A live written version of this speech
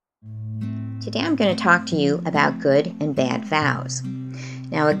Today I'm going to talk to you about good and bad vows.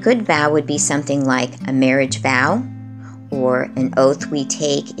 Now, a good vow would be something like a marriage vow or an oath we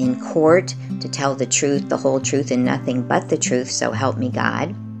take in court to tell the truth, the whole truth, and nothing but the truth, so help me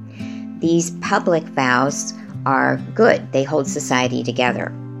God. These public vows are good. They hold society together.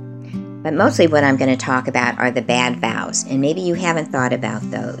 But mostly what I'm going to talk about are the bad vows, and maybe you haven't thought about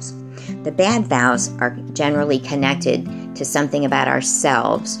those. The bad vows are generally connected to something about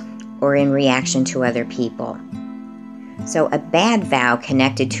ourselves or in reaction to other people. So a bad vow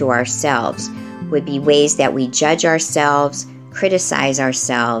connected to ourselves would be ways that we judge ourselves, criticize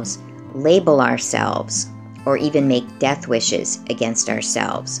ourselves, label ourselves, or even make death wishes against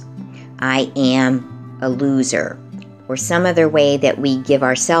ourselves. I am a loser, or some other way that we give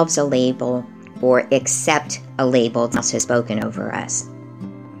ourselves a label or accept a label that else has spoken over us.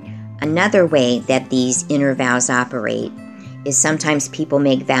 Another way that these inner vows operate is sometimes people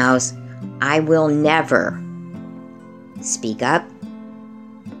make vows, I will never speak up,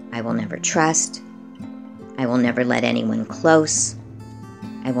 I will never trust, I will never let anyone close,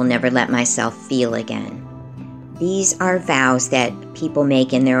 I will never let myself feel again. These are vows that people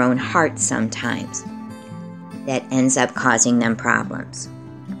make in their own hearts sometimes that ends up causing them problems.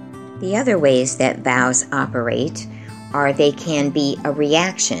 The other ways that vows operate are they can be a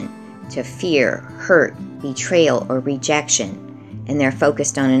reaction to fear, hurt, betrayal, or rejection, and they're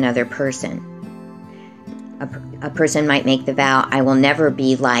focused on another person. A person might make the vow, I will never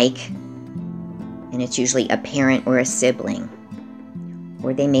be like, and it's usually a parent or a sibling.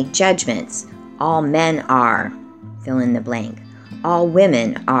 Or they make judgments. All men are, fill in the blank. All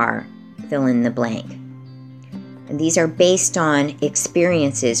women are, fill in the blank. And these are based on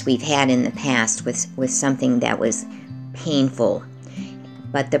experiences we've had in the past with something that was painful.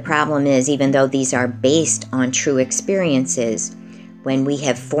 But the problem is, even though these are based on true experiences, when we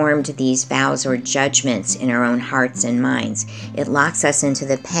have formed these vows or judgments in our own hearts and minds, it locks us into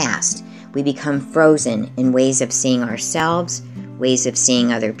the past. We become frozen in ways of seeing ourselves, ways of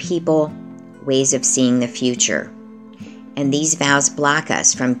seeing other people, ways of seeing the future. And these vows block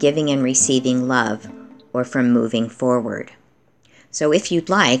us from giving and receiving love or from moving forward. So if you'd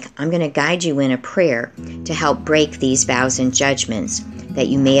like, I'm going to guide you in a prayer to help break these vows and judgments that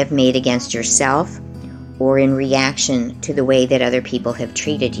you may have made against yourself or in reaction to the way that other people have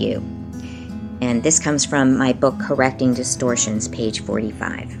treated you. And this comes from my book, Correcting Distortions, page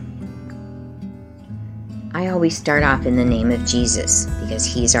 45. I always start off in the name of Jesus because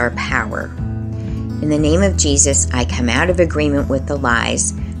He's our power. In the name of Jesus, I come out of agreement with the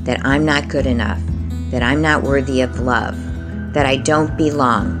lies that I'm not good enough, that I'm not worthy of love, that I don't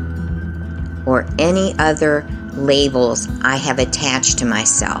belong, or any other labels I have attached to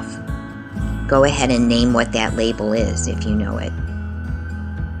myself. Go ahead and name what that label is if you know it.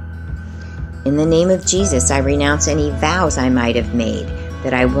 In the name of Jesus, I renounce any vows I might have made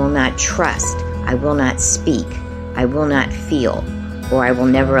that I will not trust, I will not speak, I will not feel, or I will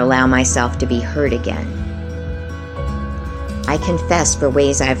never allow myself to be hurt again. I confess for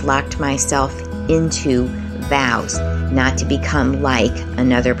ways I've locked myself into vows not to become like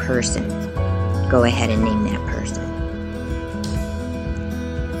another person. Go ahead and name that person.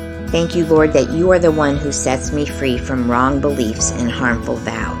 Thank you, Lord, that you are the one who sets me free from wrong beliefs and harmful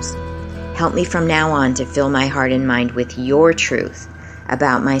vows. Help me from now on to fill my heart and mind with your truth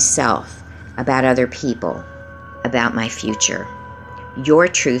about myself, about other people, about my future. Your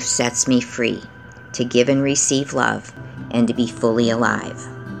truth sets me free to give and receive love and to be fully alive.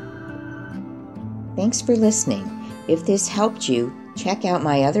 Thanks for listening. If this helped you, check out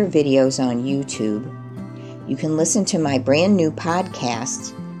my other videos on YouTube. You can listen to my brand new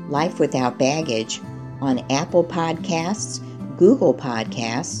podcast, Life Without Baggage, on Apple Podcasts, Google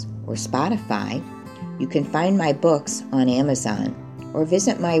Podcasts, or Spotify. You can find my books on Amazon or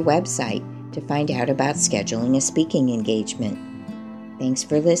visit my website to find out about scheduling a speaking engagement. Thanks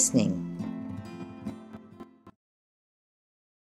for listening.